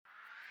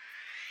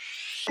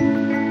Hi,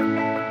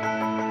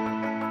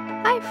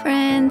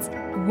 friends.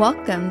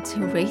 Welcome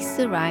to Race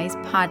to Rise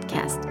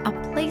podcast, a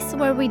place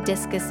where we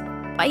discuss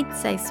bite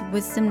sized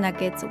wisdom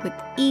nuggets with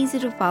easy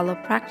to follow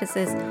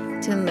practices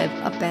to live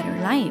a better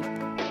life.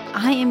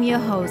 I am your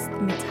host,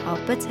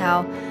 Mital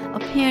Patel, a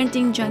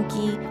parenting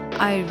junkie,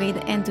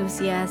 Ayurveda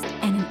enthusiast,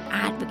 and an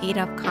advocate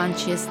of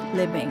conscious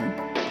living.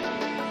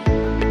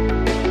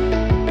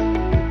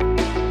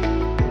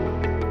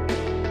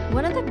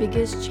 One of the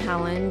biggest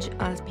challenge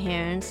us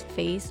parents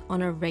face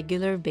on a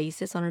regular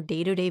basis, on a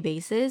day-to-day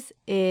basis,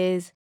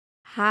 is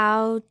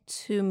how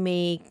to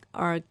make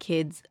our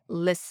kids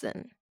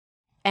listen.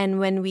 And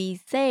when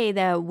we say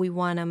that we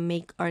want to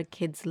make our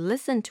kids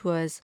listen to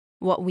us,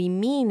 what we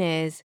mean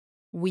is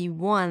we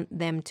want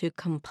them to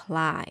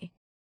comply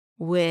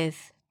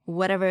with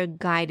whatever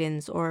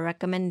guidance or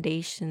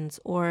recommendations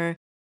or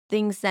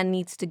things that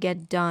needs to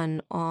get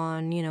done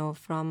on,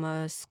 from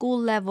a school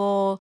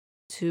level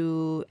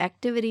to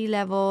activity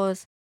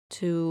levels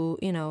to,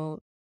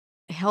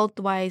 health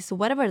wise,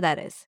 whatever that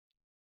is,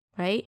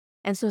 right?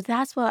 And so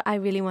that's what I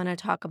really want to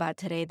talk about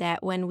today,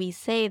 that when we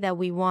say that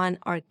we want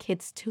our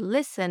kids to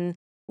listen,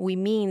 we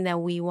mean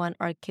that we want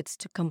our kids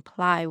to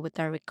comply with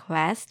our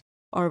request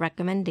or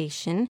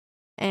recommendation.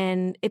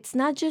 And it's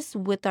not just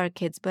with our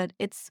kids, but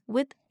it's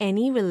with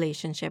any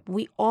relationship.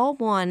 We all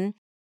want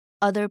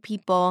other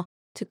people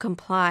to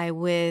comply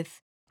with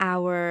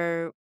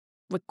our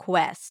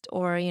request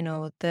or,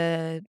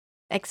 the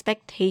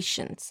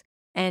expectations.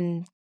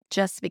 And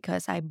just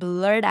because I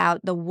blurred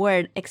out the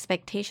word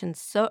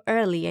expectations so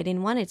early, I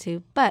didn't want it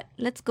to, but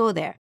let's go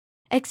there.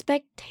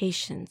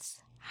 Expectations.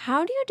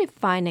 How do you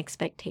define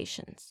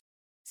expectations?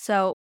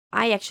 So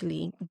I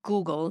actually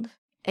Googled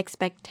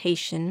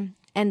expectation,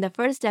 and the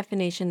first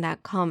definition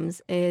that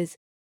comes is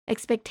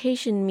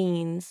expectation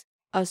means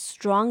a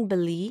strong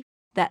belief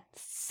that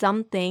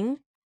something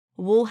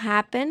will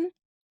happen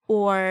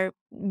or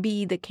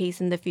be the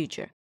case in the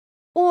future.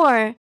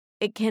 Or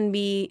it can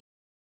be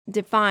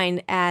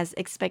defined as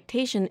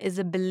expectation is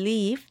a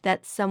belief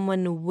that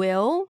someone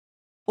will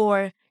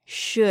or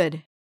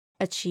should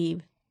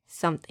achieve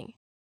something.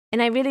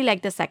 And I really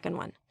like the second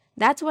one.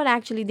 That's what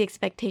actually the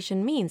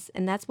expectation means.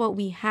 And that's what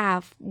we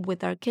have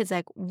with our kids.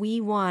 Like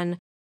we want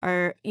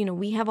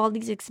we have all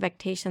these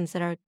expectations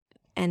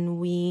and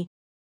we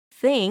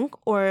think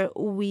or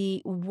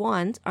we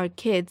want our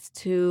kids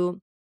to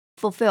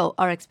fulfill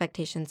our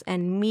expectations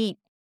and meet,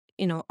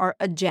 our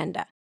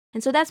agenda.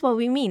 And so that's what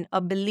we mean, a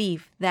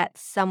belief that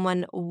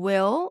someone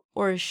will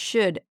or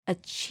should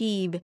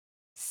achieve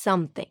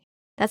something.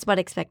 That's what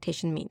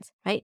expectation means,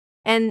 right?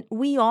 And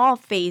we all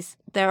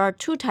there are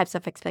two types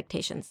of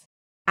expectations.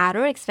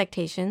 Outer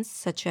expectations,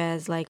 such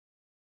as like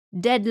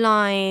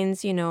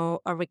deadlines,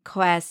 a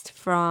request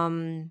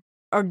from,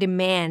 or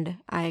demand,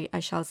 I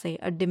shall say,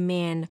 a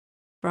demand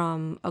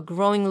from a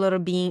growing little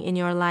being in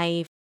your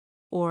life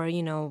or,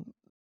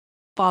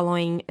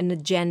 following an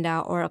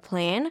agenda or a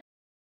plan,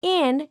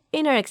 and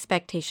inner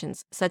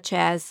expectations, such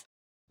as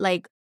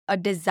like a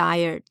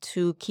desire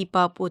to keep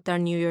up with our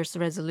New Year's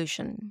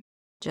resolution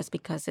just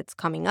because it's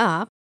coming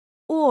up,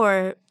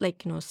 or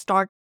like,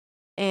 start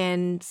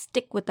and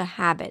stick with a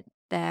habit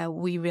that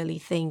we really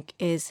think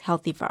is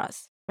healthy for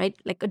us, right?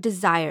 Like a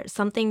desire,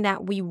 something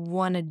that we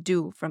want to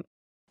do from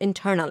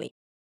internally.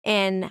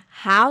 And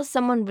how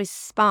someone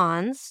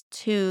responds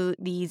to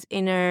these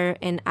inner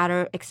and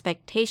outer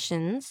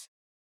expectations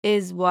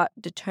is what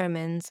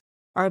determines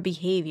our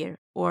behavior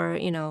or,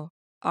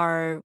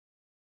 our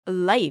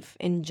life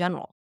in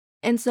general.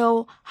 And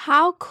so,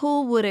 how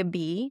cool would it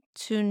be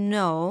to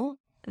know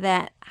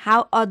that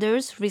how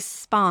others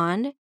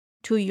respond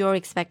to your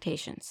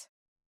expectations?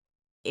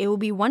 It would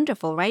be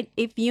wonderful, right?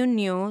 If you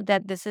knew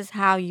that this is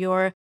how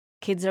your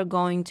kids are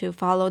going to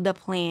follow the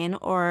plan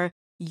or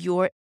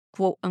your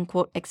quote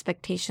unquote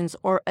expectations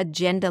or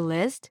agenda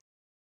list,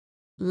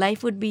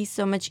 life would be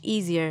so much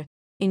easier.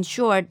 In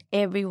short,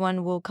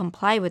 everyone will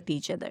comply with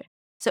each other.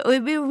 So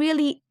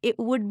it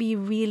would be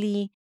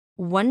really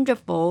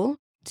wonderful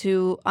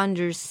to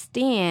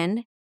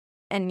understand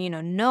and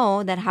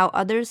know that how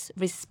others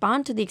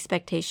respond to the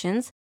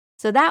expectations,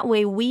 so that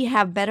way we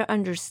have better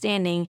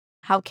understanding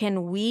how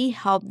can we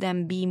help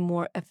them be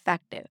more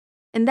effective.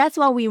 And that's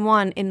what we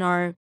want in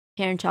our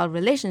parent-child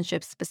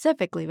relationships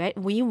specifically, right?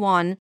 We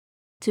want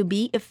to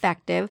be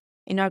effective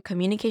in our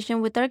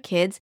communication with our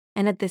kids,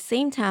 and at the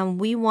same time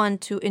we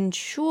want to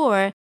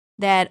ensure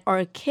that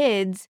our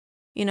kids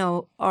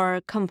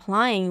are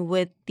complying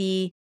with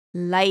the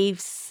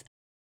life's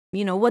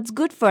what's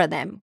good for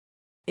them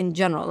in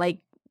general. Like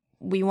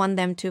we want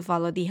them to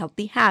follow the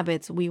healthy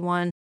habits. We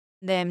want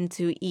them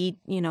to eat,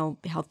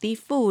 healthy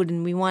food,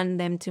 and we want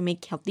them to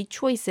make healthy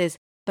choices.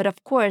 But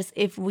of course,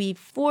 if we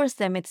force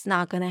them, it's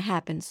not going to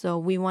happen. So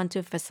we want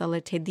to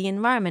facilitate the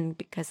environment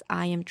because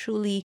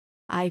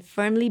I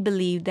firmly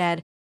believe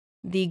that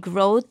the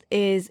growth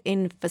is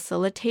in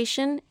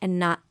facilitation and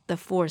not the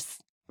force,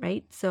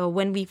 right? So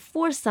when we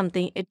force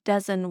something, it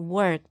doesn't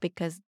work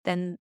because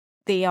then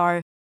they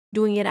are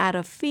doing it out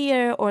of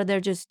fear or they're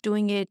just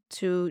doing it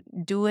to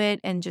do it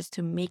and just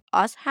to make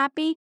us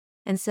happy.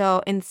 And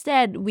so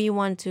instead, we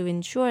want to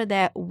ensure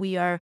that we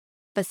are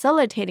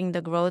facilitating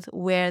the growth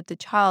where the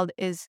child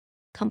is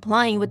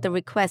complying with the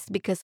request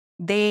because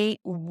they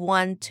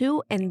want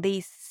to and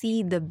they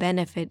see the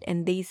benefit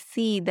and they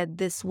see that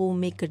this will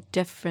make a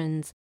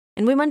difference.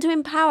 And we want to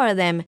empower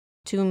them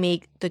to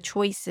make the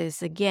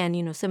choices,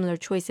 again, similar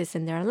choices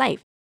in their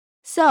life.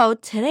 So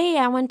today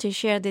I want to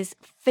share this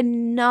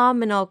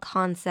phenomenal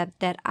concept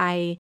that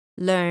I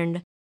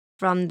learned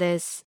from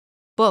this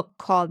book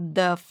called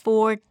The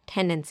Four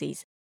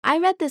Tendencies. I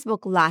read this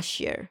book last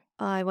year.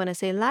 I want to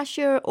say last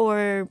year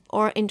or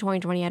in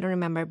 2020, I don't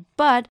remember.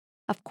 But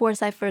of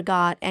course I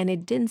forgot and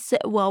it didn't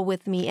sit well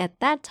with me at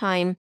that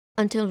time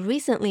until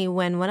recently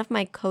when one of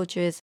my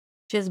coaches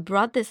just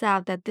brought this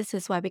out that this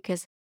is why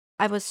because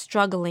I was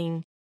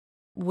struggling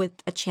with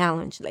a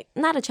challenge, like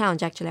not a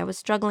challenge actually. I was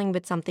struggling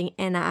with something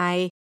and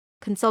I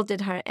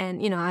consulted her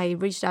and I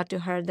reached out to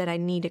her that I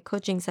need a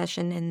coaching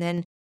session and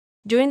then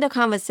during the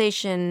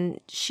conversation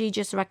she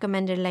just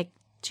recommended like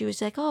she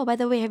was like, "Oh, by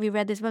the way, have you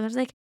read this book?" I was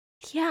like,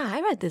 "Yeah,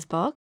 I read this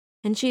book."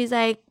 And she's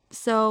like,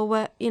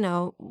 "So,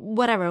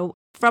 whatever."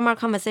 From our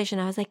conversation,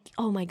 I was like,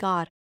 "Oh my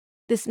God,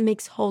 this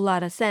makes a whole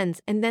lot of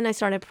sense." And then I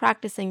started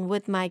practicing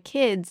with my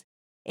kids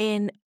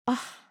and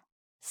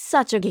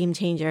such a game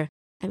changer.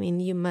 I mean,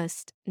 you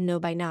must know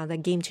by now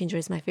that game changer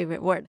is my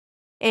favorite word.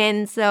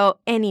 And so,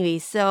 anyway,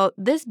 so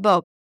this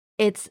book,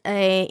 it's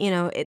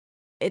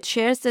it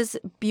shares this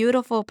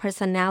beautiful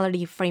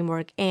personality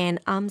framework. And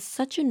I'm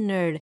such a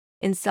nerd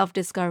in self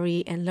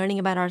discovery and learning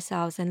about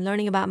ourselves and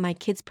learning about my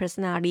kids'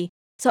 personality.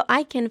 So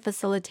I can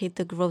facilitate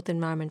the growth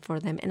environment for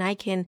them and I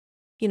can,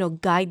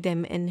 guide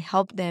them and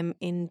help them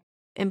and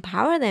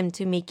empower them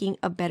to making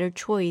a better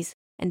choice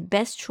and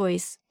best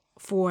choice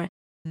for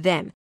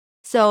them.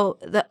 So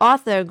the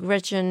author,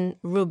 Gretchen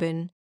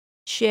Rubin,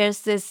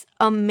 shares this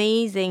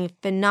amazing,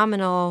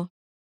 phenomenal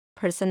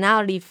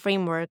personality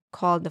framework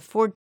called the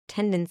Four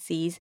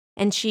Tendencies.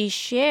 And she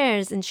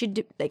shares, and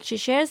she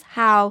shares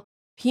how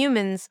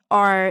humans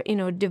are,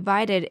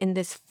 divided in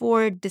this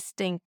four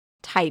distinct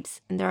types.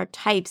 And there are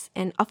types.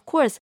 And of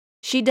course,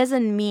 she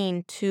doesn't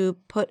mean to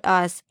put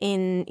us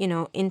in,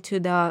 into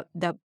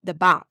the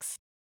box.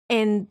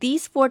 And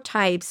these four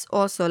types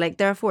also, like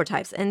there are four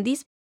types, and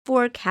these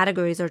four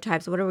categories or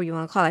types, whatever you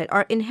want to call it,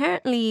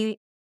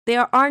 they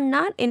are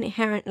not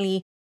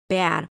inherently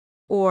bad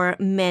or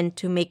meant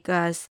to make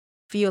us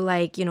feel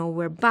like,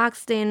 we're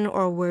boxed in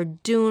or we're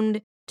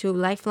doomed to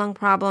lifelong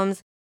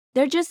problems.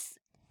 They're just,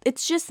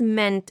 it's just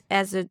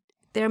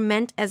they're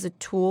meant as a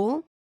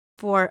tool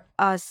for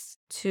us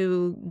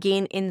to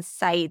gain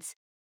insights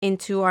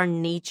into our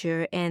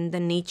nature and the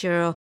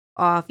nature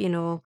of,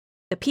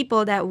 the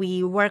people that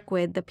we work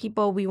with, the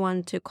people we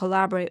want to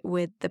collaborate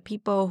with, the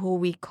people who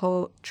we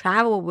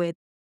travel with,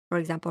 for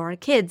example, our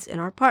kids and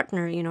our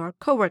partner, our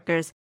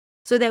coworkers,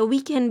 so that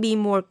we can be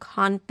more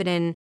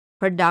confident,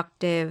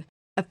 productive,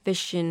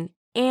 efficient,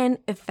 and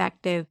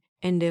effective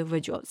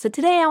individuals. So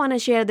today I want to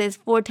share this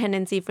four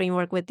tendency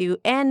framework with you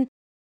and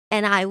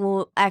I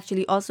will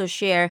actually also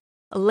share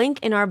a link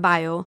in our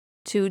bio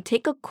to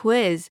take a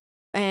quiz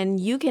and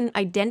you can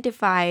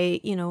identify,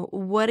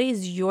 what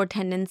is your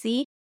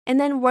tendency and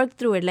then work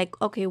through it. Like,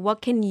 okay,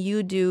 what can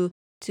you do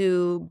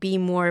to be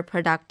more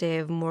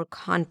productive, more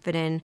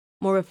confident,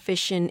 more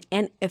efficient,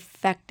 and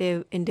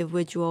effective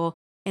individual?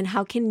 And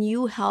how can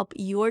you help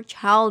your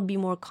child be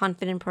more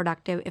confident,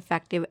 productive,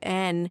 effective,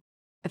 and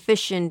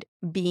efficient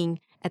being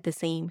at the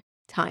same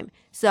time?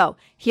 So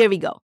here we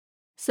go.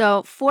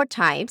 So four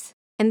types.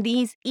 And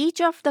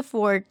each of the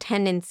four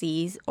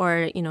tendencies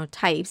or,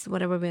 types,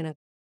 whatever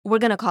we're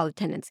gonna call it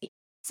tendency.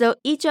 So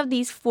each of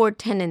these four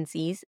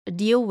tendencies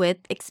deal with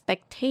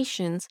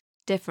expectations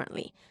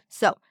differently.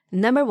 So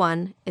number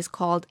one is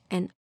called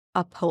an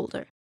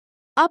upholder.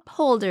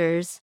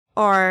 Upholders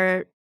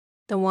are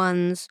the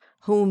ones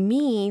who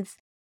meet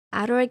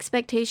outer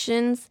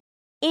expectations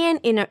and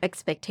inner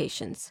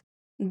expectations.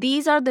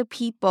 These are the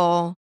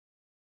people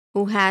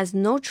who has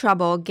no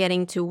trouble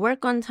getting to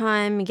work on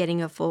time,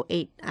 getting a full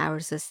 8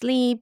 hours of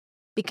sleep,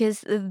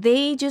 because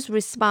they just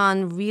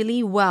respond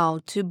really well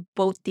to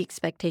both the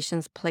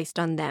expectations placed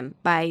on them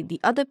by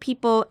the other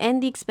people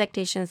and the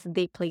expectations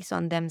they place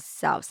on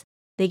themselves.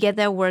 They get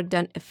their work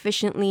done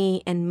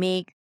efficiently and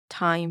make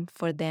time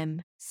for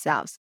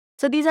themselves.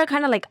 So these are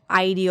kind of like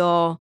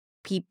ideal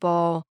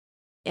people.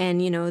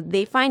 And,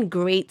 they find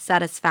great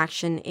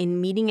satisfaction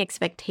in meeting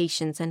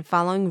expectations and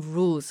following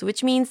rules,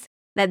 which means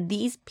that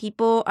these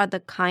people are the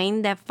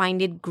kind that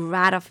find it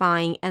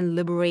gratifying and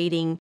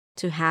liberating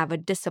to have a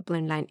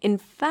disciplined line. In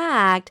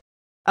fact,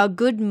 a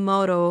good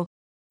motto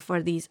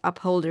for these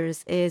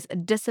upholders is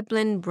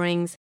discipline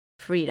brings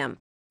freedom.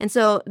 And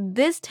so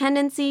this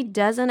tendency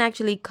doesn't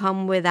actually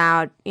come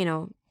without,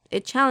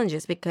 it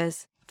challenges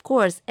because, of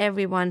course,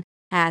 everyone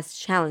has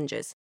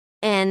challenges.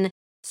 And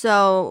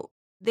so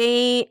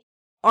they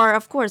are,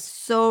 of course,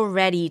 so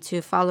ready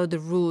to follow the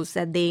rules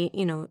that they,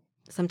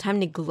 sometimes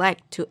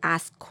neglect to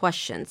ask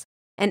questions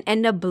and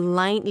end up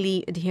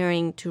blindly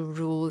adhering to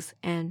rules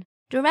and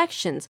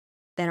directions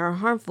that are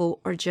harmful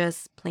or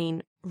just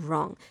plain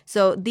wrong.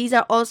 So these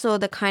are also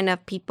the kind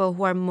of people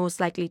who are most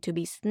likely to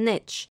be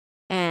snitch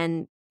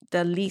and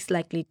the least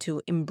likely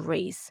to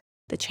embrace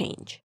the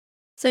change.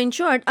 So in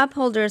short,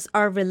 upholders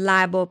are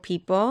reliable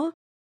people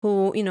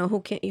who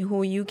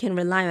you can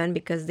rely on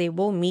because they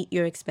will meet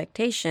your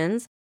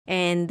expectations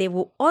and they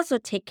will also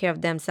take care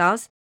of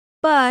themselves.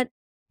 But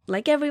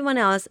like everyone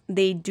else,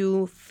 they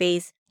do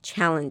face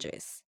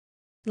challenges,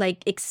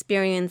 like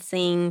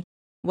experiencing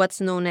what's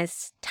known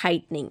as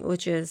tightening,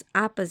 which is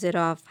opposite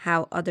of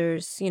how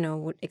others,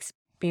 would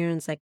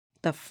experience like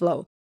the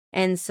flow.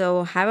 And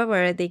so,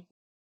 however,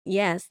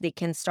 yes, they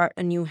can start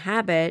a new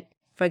habit,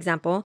 for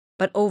example,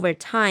 but over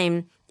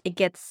time, it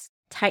gets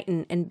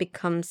tightened and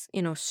becomes,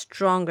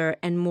 stronger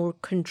and more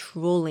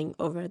controlling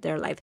over their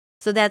life.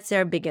 So that's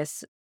their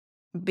biggest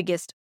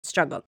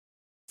struggle.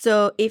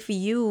 So if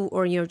you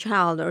or your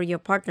child or your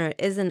partner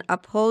is an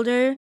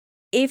upholder,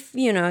 if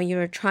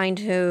you're trying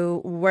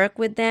to work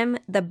with them,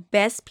 the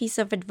best piece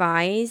of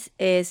advice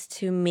is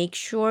to make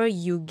sure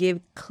you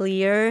give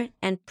clear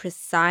and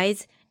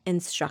precise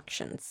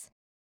instructions.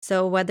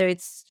 So whether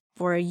it's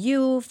for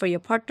you, for your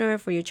partner,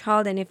 for your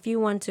child, and if you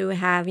want to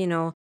have,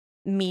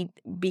 meet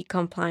be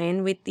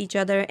compliant with each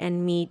other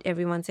and meet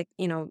everyone's,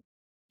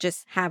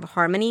 just have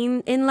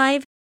harmony in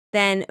life,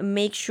 then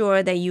make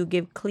sure that you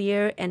give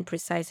clear and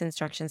precise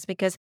instructions,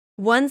 because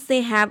once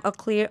they have a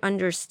clear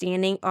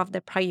understanding of the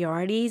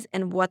priorities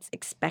and what's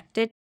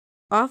expected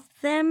of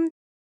them,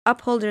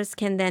 upholders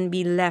can then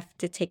be left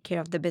to take care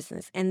of the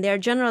business. And they're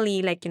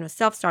generally like,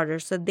 self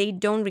starters, so they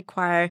don't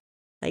require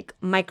like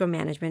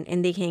micromanagement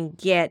and they can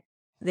get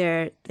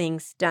their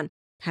things done.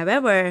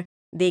 However,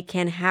 they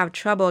can have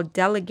trouble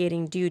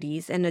delegating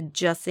duties and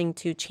adjusting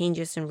to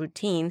changes in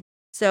routine.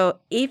 So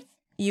if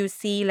you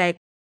see like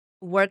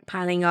work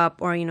piling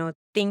up or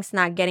things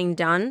not getting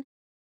done,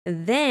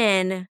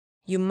 then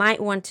you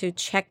might want to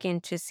check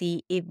in to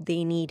see if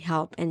they need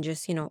help and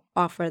just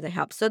offer the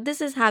help. So this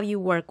is how you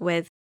work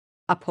with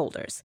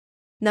upholders.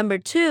 Number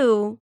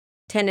two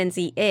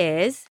tendency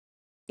is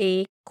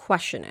a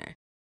questioner.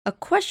 A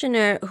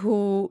questioner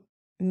who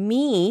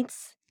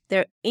meets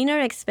their inner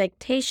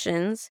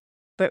expectations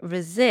but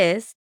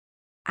resists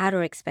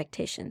outer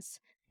expectations.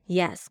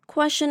 Yes,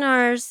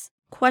 questioners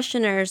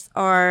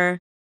are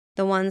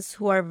the ones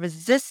who are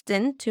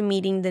resistant to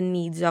meeting the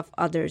needs of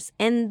others,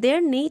 and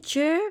their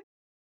nature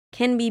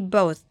can be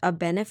both a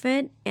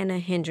benefit and a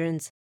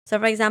hindrance. So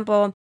for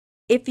example,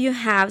 if you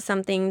have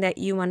something that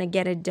you want to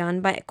get it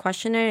done by a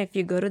questioner, if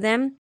you go to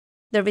them,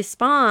 the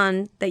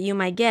response that you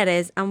might get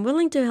is, I'm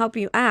willing to help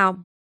you out,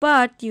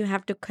 but you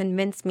have to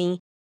convince me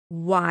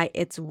why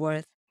it's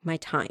worth my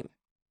time.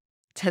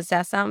 Does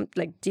that sound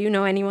like, do you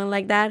know anyone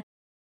like that?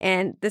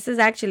 And this is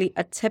actually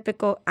a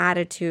typical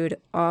attitude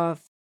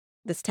of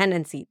this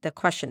tendency, the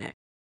questioner.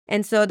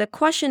 And so the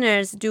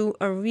questioners do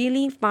a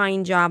really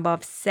fine job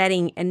of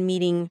setting and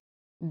meeting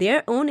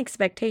their own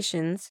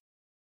expectations.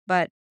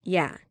 But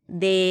yeah,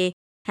 they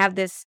have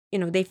this,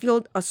 they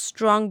feel a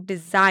strong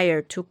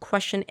desire to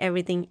question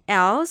everything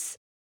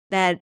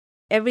that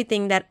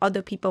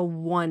other people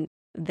want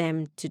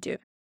them to do.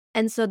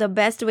 And so the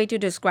best way to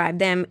describe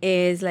them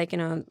is like,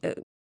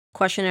 the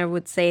questioner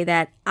would say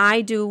that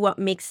I do what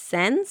makes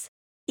sense,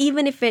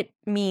 even if it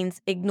means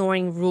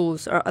ignoring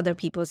rules or other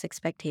people's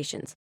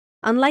expectations.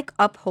 Unlike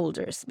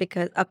upholders,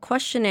 because a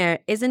questioner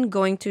isn't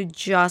going to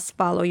just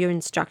follow your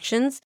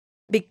instructions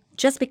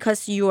just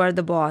because you are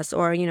the boss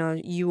or,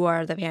 you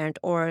are the parent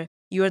or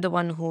you're the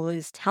one who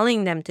is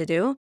telling them to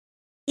do.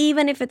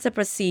 Even if it's a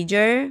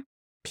procedure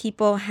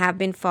people have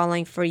been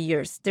following for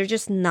years, they're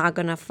just not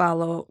going to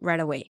follow right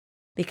away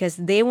because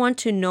they want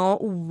to know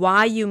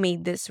why you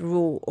made this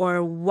rule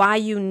or why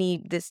you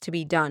need this to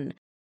be done.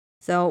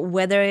 So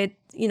whether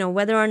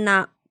or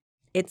not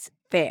it's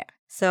fair.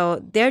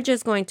 So they're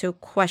just going to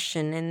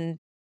question, and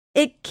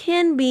it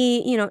can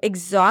be,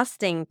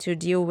 exhausting to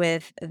deal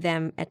with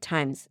them at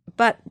times.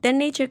 But their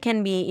nature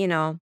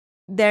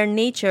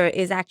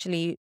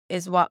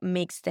is what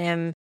makes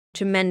them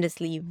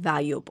tremendously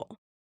valuable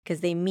because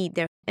they meet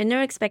their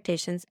inner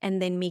expectations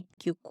and they make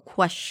you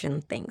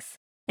question things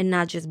and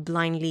not just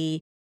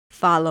blindly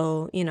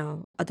follow,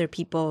 other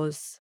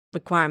people's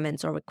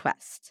requirements or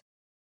requests.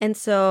 And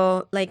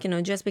so, like,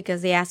 just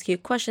because they ask you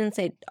questions,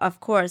 it of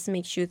course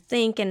makes you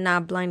think and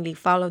not blindly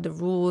follow the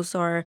rules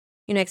or,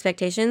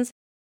 expectations.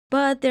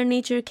 But their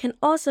nature can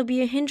also be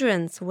a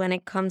hindrance when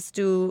it comes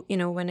to,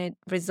 when it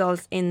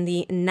results in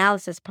the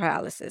analysis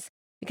paralysis.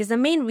 Because the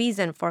main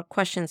reason for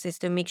questions is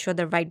to make sure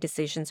the right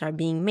decisions are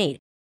being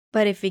made.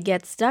 But if we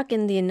get stuck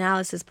in the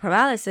analysis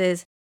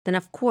paralysis, then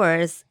of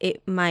course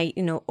it might,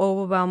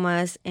 overwhelm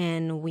us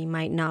and we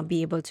might not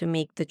be able to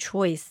make the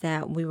choice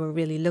that we were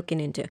really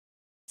looking into.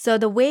 So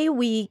the way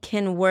we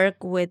can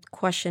work with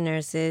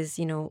questioners is,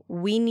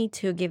 we need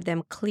to give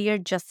them clear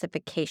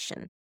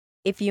justification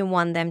if you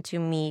want them to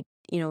meet,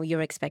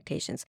 your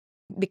expectations.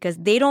 Because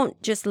they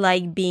don't just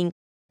like being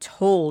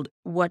told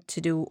what to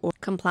do or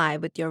comply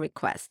with your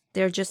request.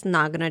 They're just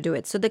not going to do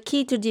it. So the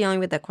key to dealing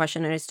with a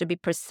questioner is to be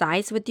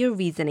precise with your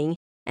reasoning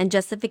and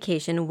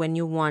justification when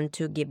you want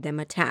to give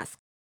them a task.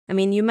 I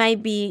mean, you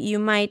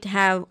might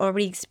have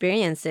already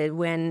experienced it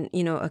when,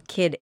 a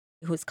kid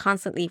who's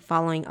constantly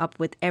following up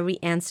with every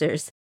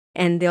answers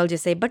and they'll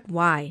just say, but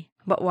why?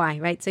 But why?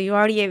 Right. So you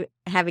already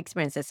have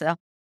experiences. So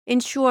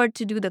ensure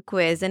to do the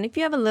quiz. And if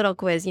you have a little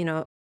quiz,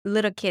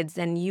 little kids,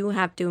 then you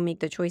have to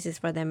make the choices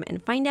for them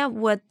and find out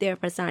what their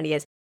personality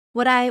is.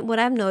 What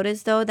I've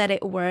noticed though that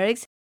it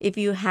works if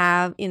you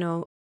have,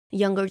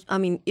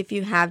 if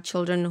you have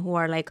children who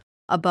are like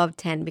above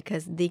 10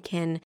 because they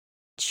can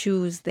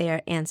choose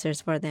their answers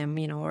for them,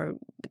 or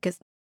because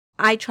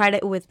I tried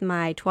it with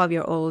my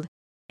 12-year-old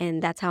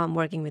and that's how I'm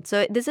working with.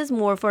 So this is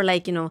more for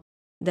like,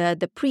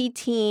 the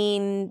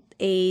preteen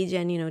age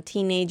and,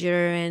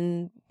 teenager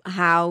and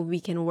how we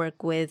can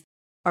work with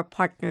our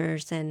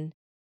partners and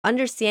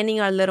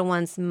understanding our little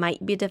ones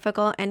might be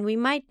difficult and we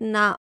might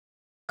not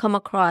come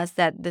across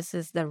that this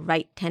is the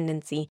right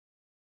tendency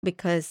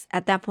because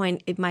at that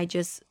point it might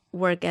just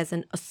work as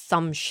an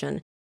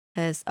assumption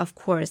because of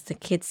course the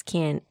kids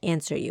can't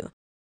answer you.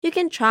 You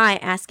can try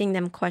asking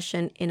them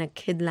question in a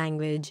kid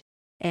language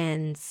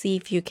and see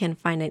if you can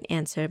find an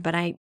answer, but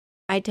I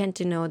tend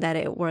to know that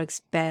it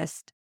works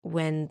best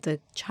when the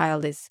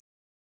child is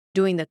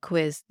doing the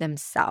quiz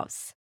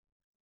themselves.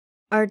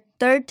 Our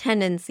third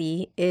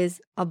tendency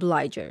is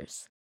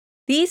obligers.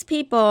 These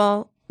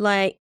people,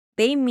 like,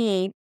 they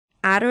meet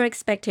outer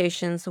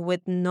expectations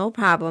with no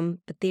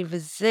problem, but they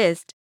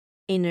resist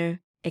inner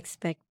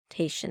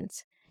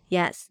expectations.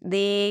 Yes,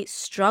 they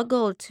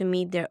struggle to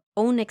meet their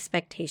own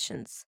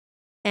expectations.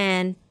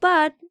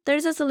 But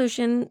there's a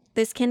solution.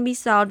 This can be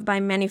solved by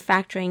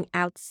manufacturing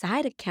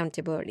outside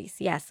accountabilities.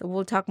 Yes,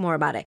 we'll talk more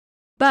about it.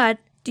 But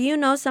do you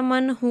know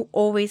someone who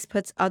always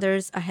puts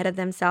others ahead of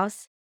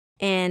themselves?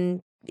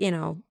 And,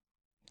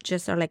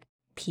 just are like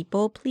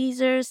people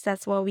pleasers.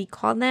 That's what we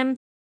call them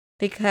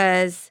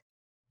because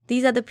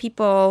these are the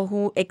people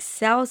who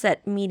excels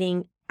at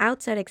meeting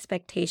outside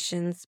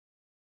expectations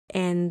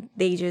and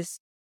they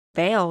just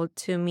fail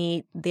to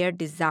meet their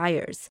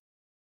desires.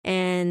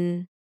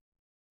 And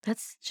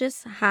that's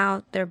just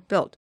how they're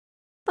built.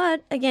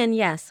 But again,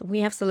 yes, we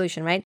have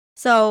solution, right?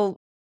 So,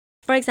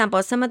 for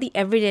example, some of the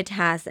everyday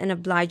tasks an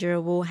obliger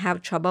will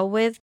have trouble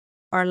with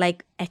are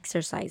like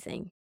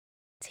exercising,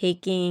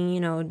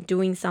 taking,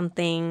 doing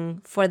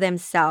something for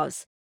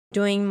themselves,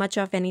 doing much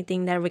of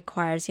anything that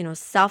requires,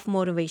 self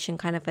motivation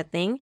kind of a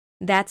thing.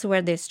 That's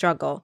where they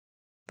struggle.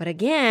 But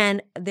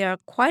again, they're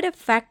quite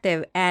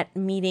effective at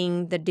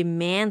meeting the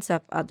demands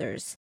of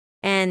others.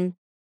 And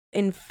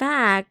in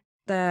fact,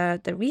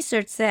 the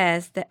research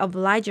says that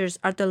obligers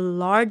are the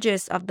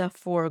largest of the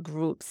four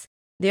groups.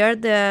 They are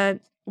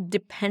the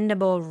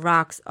dependable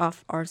rocks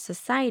of our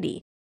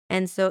society.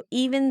 And so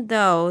even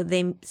though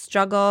they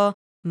struggle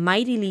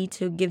mightily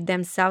to give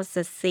themselves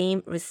the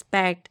same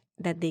respect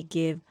that they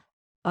give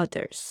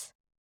others,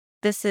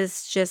 this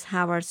is just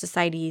how our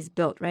society is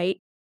built, right?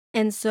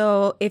 And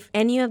so, if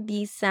any of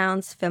these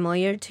sounds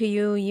familiar to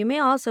you, you may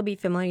also be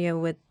familiar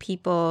with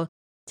people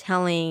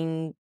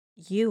telling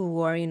you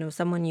or,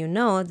 someone you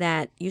know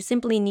that you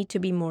simply need to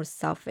be more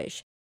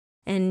selfish.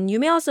 And you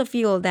may also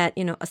feel that,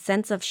 a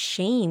sense of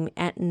shame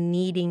at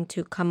needing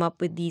to come up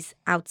with these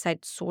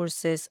outside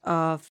sources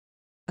of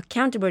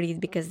accountability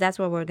because that's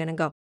where we're going to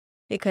go.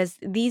 Because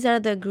these are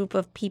the group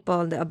of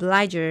people, the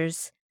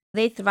obligers,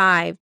 they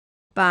thrive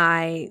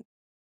by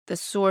the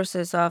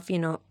sources of,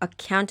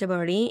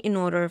 accountability in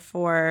order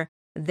for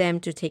them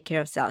to take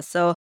care of self.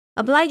 So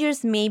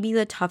obligers may be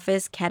the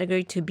toughest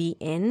category to be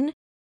in.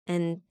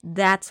 And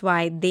that's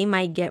why they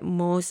might get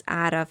most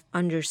out of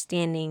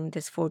understanding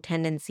these four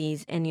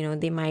tendencies. And,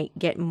 they might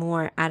get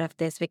more out of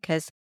this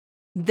because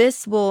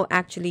this will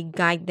actually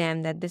guide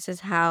them that this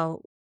is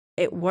how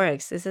it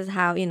works. This is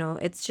how,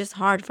 it's just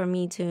hard for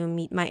me to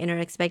meet my inner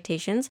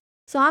expectations.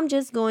 So I'm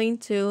just going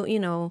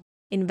to,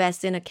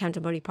 invest in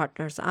accountability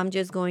partners. I'm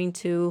just going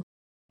to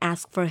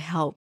ask for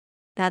help.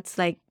 That's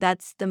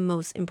the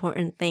most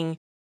important thing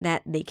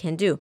that they can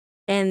do.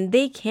 And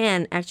they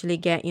can actually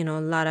get, a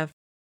lot of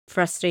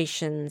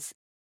frustrations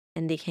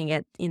and they can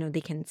get,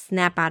 they can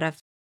snap out of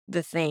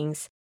the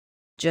things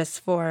just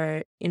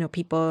for,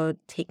 people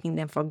taking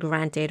them for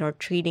granted or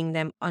treating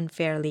them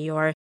unfairly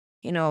or,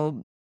 you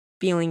know,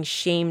 feeling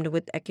shamed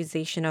with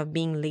accusation of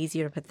being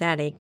lazy or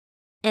pathetic.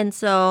 And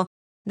so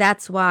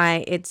that's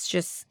why it's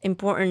just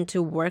important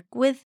to work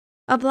with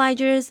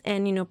obligers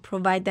and,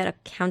 provide that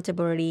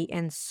accountability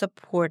and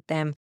support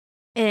them.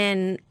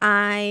 And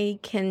I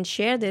can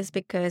share this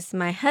because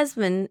my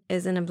husband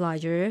is an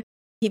obliger.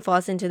 He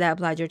falls into that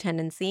obliger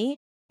tendency.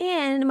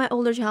 And my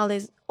older child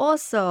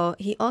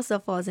he also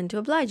falls into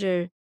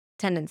obliger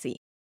tendency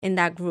in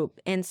that group.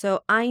 And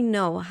so I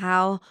know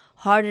how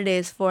hard it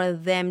is for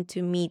them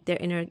to meet their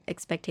inner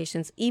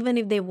expectations. Even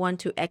if they want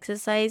to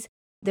exercise,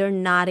 they're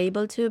not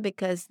able to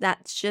because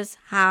that's just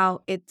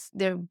how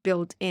they're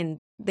built in.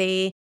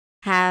 They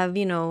have,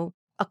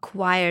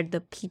 acquired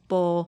the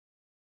people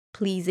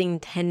pleasing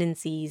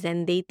tendencies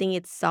and they think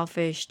it's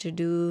selfish to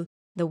do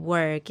the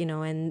work,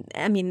 and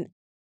I mean,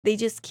 they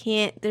just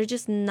can't, they're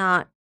just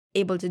not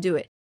able to do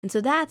it. And so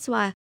that's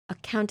why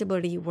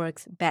accountability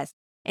works best.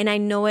 And I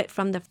know it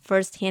from the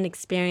firsthand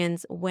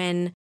experience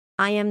when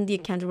I am the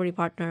accountability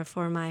partner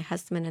for my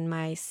husband and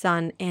my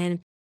son, and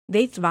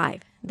they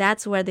thrive.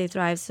 That's where they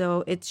thrive.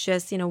 So it's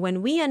just,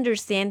 when we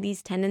understand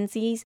these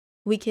tendencies,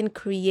 we can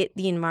create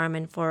the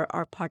environment for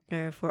our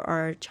partner, for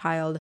our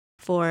child,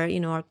 for,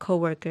 our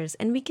coworkers,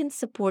 and we can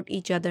support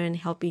each other and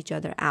help each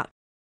other out.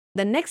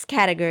 The next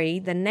category,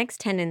 the next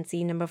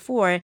tendency, number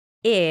 4,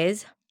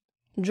 is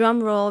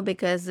drum roll,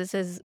 because this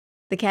is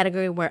the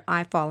category where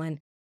I fall in.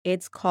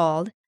 It's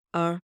called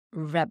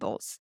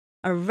rebels.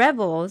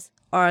 Rebels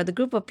are the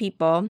group of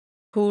people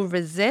who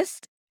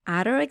resist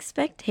outer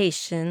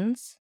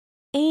expectations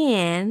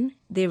and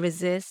they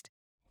resist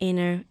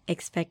inner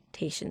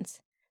expectations.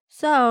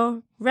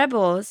 So,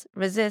 rebels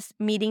resist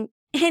meeting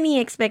any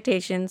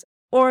expectations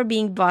or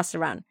being bossed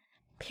around,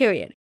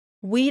 period.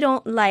 We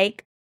don't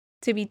like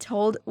to be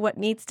told what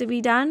needs to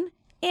be done,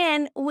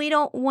 and we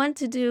don't want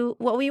to do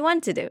what we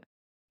want to do.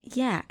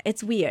 Yeah,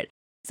 it's weird.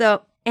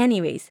 So,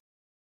 anyways,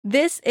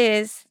 this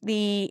is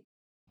the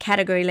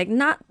category. Like,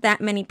 not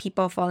that many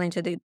people fall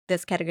into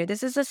this category.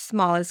 This is the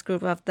smallest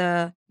group of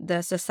the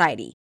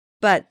society.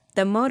 But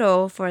the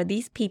motto for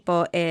these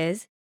people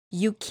is,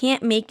 you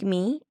can't make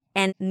me,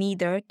 and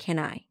neither can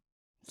I.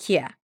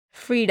 Yeah,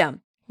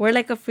 freedom. We're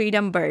like a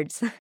freedom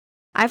birds.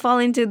 I fall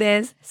into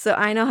this, so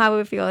I know how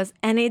it feels.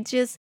 And it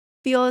just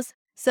feels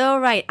so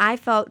right. I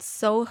felt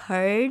so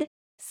heard,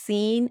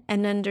 seen,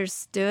 and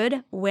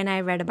understood when I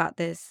read about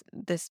this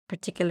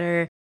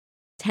particular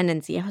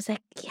tendency. I was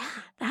like, yeah,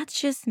 that's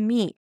just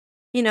me.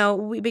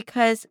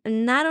 Because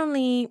not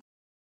only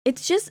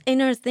it's just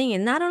inner thing,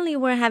 and not only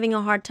we're having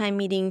a hard time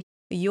meeting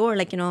your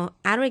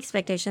outer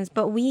expectations,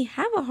 but we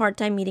have a hard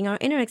time meeting our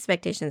inner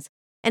expectations.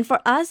 And for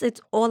us,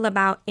 it's all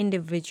about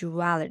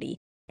individuality.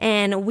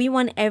 And we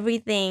want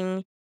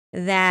everything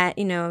that,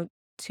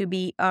 to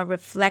be a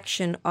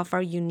reflection of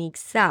our unique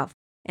self.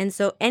 And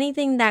so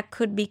anything that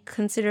could be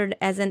considered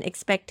as an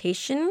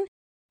expectation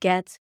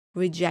gets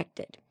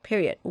rejected,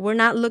 period. We're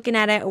not looking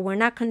at it, we're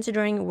not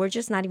considering, we're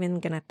just not even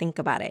going to think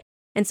about it.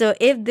 And so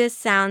if this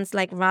sounds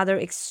like rather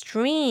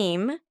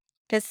extreme,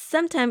 because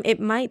sometimes it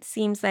might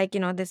seem like,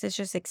 this is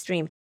just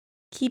extreme,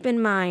 keep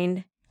in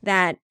mind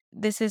that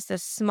this is the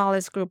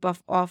smallest group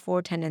of all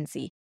 4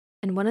 tendency.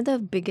 And one of the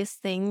biggest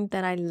things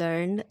that I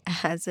learned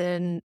as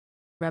a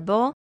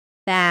rebel,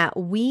 that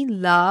we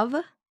love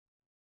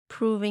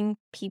proving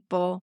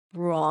people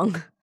wrong.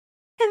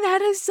 And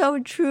that is so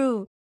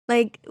true.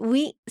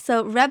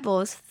 So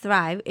rebels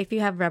thrive, if you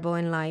have rebel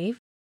in life,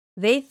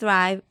 they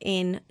thrive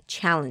in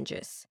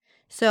challenges.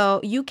 So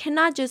you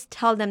cannot just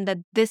tell them that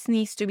this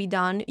needs to be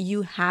done.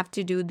 You have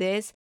to do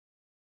this.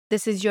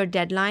 This is your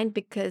deadline,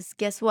 because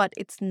guess what?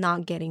 It's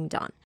not getting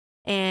done.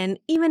 And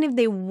even if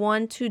they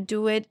want to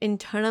do it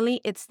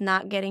internally, it's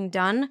not getting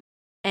done.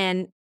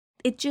 And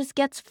it just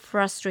gets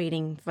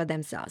frustrating for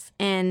themselves.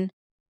 And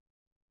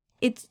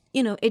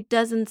it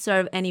doesn't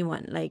serve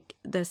anyone, like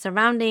the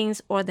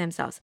surroundings or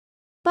themselves.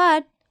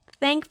 But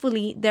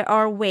thankfully, there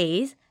are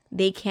ways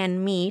they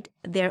can meet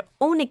their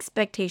own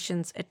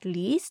expectations at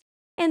least.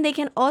 And they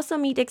can also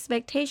meet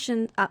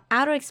expectations,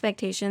 outer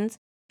expectations.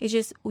 It's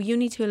just you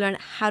need to learn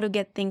how to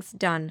get things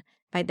done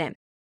by them.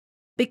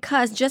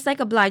 Because just like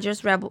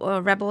obligers,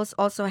 rebels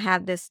also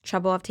have this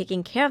trouble of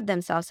taking care of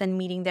themselves and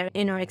meeting their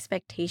inner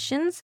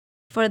expectations.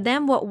 For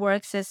them, what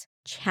works is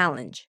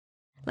challenge.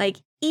 Like,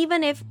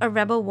 even if a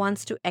rebel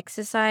wants to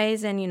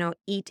exercise and,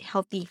 eat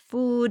healthy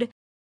food,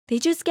 they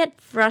just get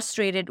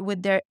frustrated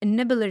with their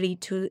inability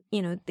to,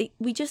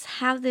 we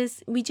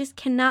just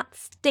cannot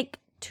stick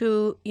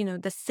to,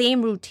 the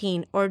same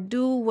routine or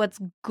do what's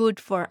good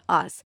for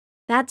us.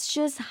 That's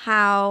just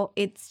how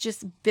it's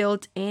just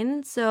built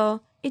in.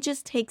 So it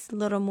just takes a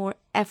little more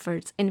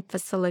efforts in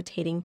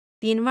facilitating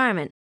the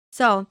environment.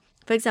 So,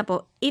 for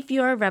example, if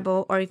you're a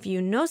rebel, or if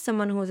you know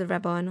someone who's a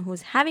rebel and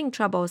who's having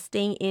trouble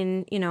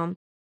staying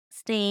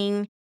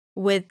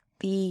with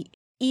the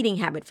eating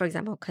habit, for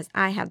example, because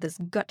I have this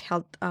gut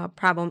health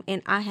problem,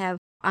 and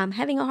I'm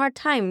having a hard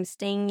time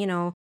staying,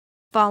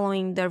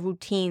 following the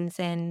routines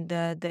and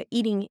the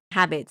eating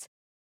habits.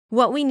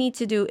 What we need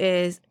to do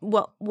is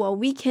what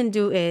we can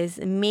do is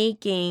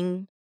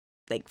making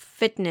like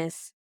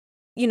fitness,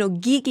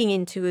 geeking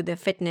into the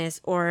fitness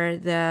or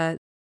the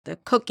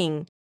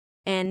cooking,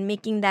 and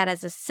making that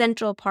as a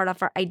central part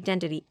of our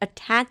identity,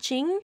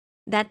 attaching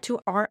that to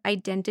our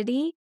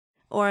identity,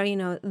 or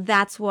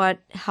that's what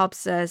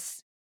helps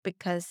us,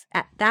 because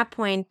at that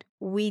point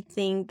we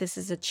think this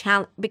is a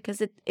challenge, because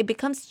it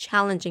becomes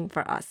challenging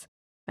for us,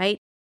 right?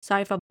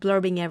 Sorry for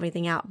blurbing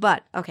everything out,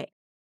 but okay,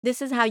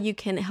 this is how you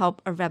can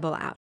help a rebel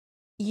out.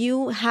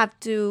 You have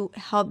to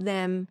help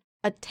them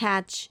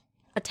attach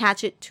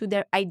it to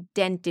their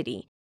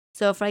identity.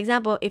 So for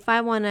example, if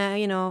I want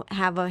to,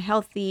 have a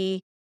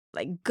healthy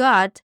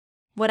gut,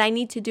 what I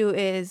need to do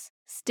is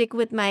stick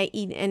with my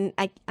eat, and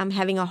I'm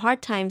having a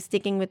hard time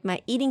sticking with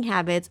my eating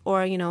habits,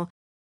 or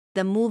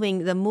the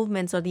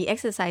movements or the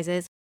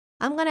exercises.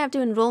 I'm gonna have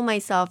to enroll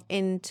myself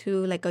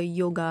into like a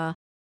yoga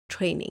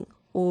training,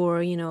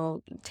 or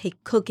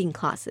take cooking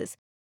classes.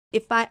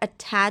 if I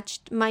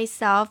attached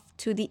myself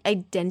to the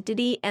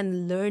identity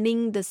and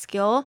learning the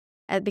skill,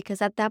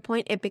 because at that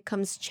point it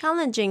becomes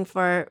challenging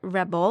for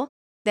rebel,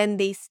 then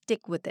they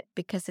stick with it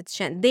because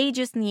they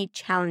just need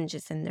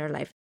challenges in their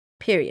life,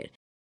 period.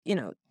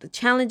 The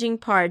challenging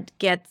part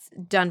gets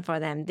done for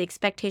them. The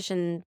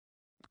expectation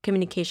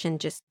communication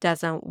just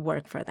doesn't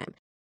work for them.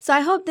 So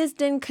I hope this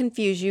didn't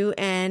confuse you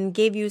and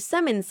gave you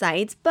some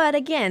insights. But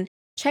again,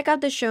 check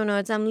out the show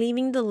notes. I'm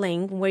leaving the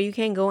link where you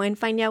can go and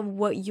find out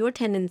what your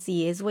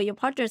tendency is, what your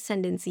partner's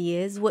tendency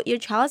is, what your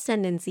child's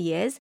tendency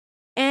is,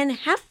 and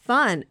have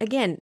fun.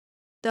 Again,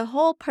 the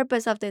whole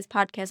purpose of this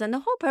podcast and the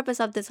whole purpose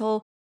of this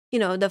whole,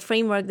 the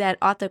framework that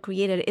author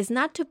created is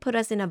not to put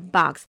us in a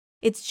box.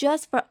 It's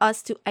just for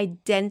us to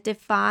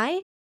identify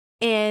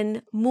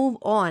and move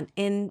on.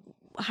 And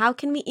how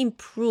can we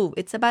improve?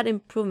 It's about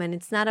improvement.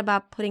 It's not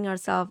about putting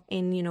ourselves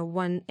in,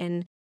 one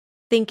and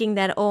thinking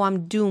that, oh,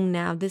 I'm doomed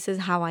now. This is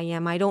how I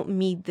am. I don't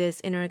meet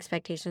this inner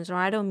expectations, or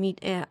I don't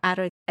meet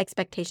outer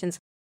expectations.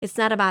 It's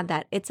not about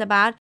that. It's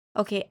about,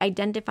 okay,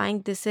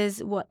 identifying this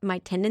is what my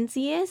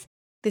tendency is.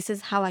 This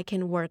is how I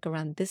can work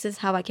around. This is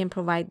how I can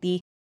provide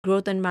the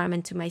growth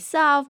environment to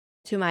myself,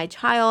 to my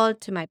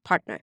child, to my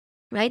partner,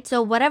 right?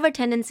 So whatever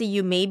tendency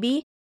you may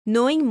be,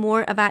 knowing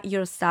more about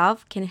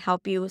yourself can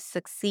help you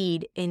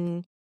succeed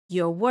in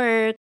your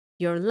work,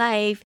 your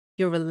life,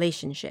 your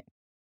relationship.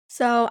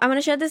 So I want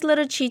to share this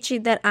little cheat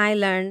sheet that I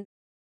learned.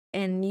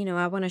 And,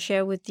 I want to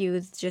share with you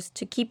just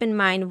to keep in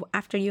mind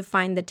after you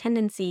find the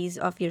tendencies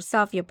of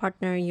yourself, your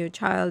partner, your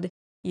child,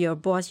 your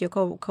boss, your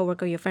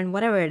coworker, your friend,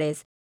 whatever it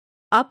is.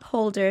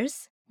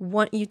 Upholders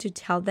want you to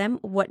tell them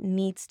what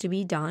needs to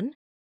be done,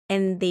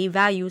 and they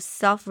value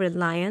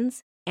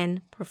self-reliance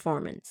and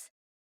performance.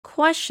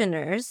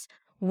 Questioners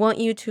want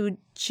you to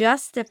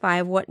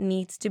justify what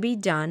needs to be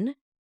done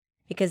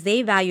because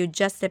they value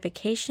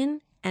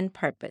justification and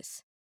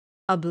purpose.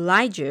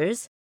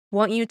 Obligers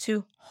want you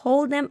to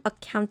hold them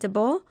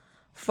accountable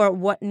for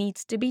what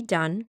needs to be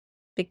done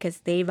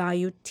because they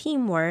value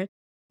teamwork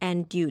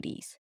and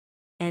duties.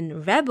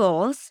 And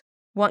rebels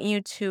want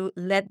you to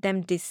let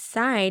them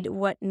decide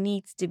what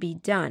needs to be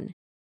done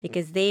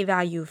because they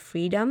value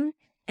freedom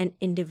and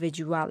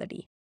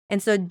individuality.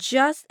 And so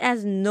just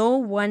as no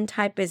one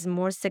type is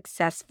more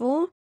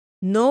successful,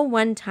 no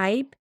one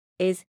type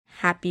is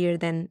happier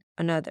than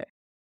another.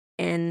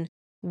 And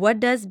what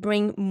does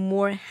bring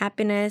more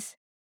happiness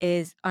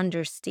is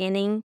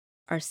understanding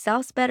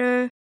ourselves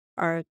better,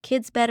 our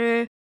kids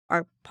better,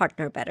 our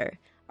partner better,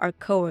 our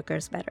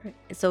coworkers better.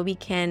 So we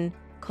can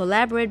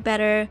collaborate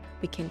better,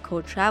 we can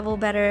co-travel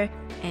better,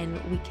 and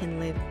we can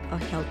live a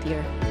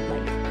healthier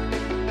life.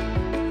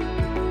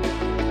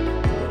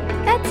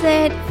 That's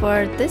it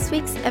for this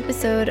week's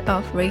episode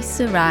of Race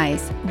to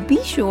Rise.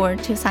 Be sure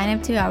to sign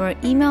up to our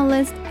email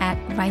list at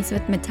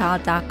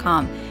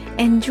risewithmittal.com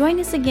and join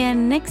us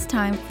again next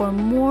time for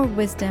more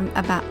wisdom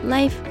about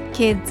life,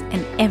 kids,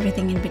 and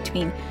everything in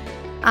between.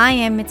 I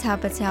am Mittal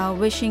Patel,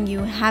 wishing you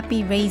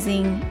happy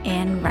raising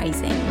and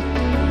rising.